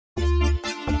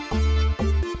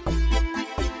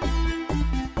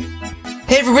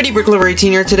Hey everybody,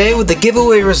 BrickLover18 here today with the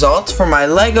giveaway results for my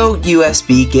LEGO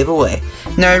USB giveaway.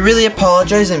 Now I really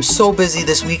apologize, I'm so busy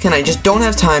this week and I just don't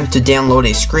have time to download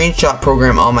a screenshot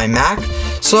program on my Mac,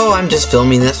 so I'm just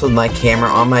filming this with my camera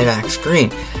on my Mac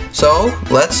screen. So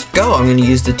let's go. I'm going to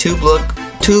use the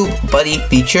TubeBuddy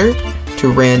feature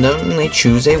to randomly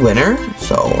choose a winner.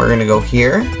 So we're going to go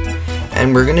here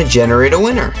and we're going to generate a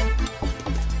winner.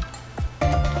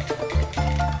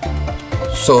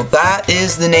 So that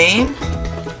is the name.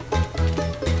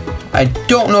 I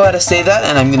don't know how to say that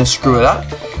and I'm going to screw it up.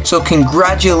 So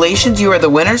congratulations, you are the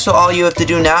winner. So all you have to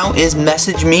do now is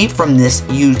message me from this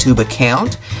YouTube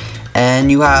account. And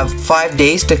you have 5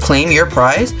 days to claim your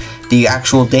prize. The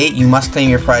actual date you must claim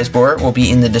your prize for will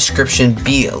be in the description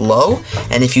below.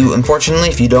 And unfortunately,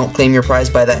 if you don't claim your prize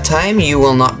by that time, you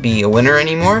will not be a winner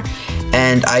anymore.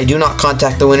 And I do not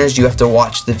contact the winners. You have to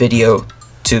watch the video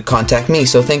to contact me.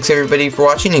 So thanks everybody for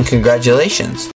watching and congratulations.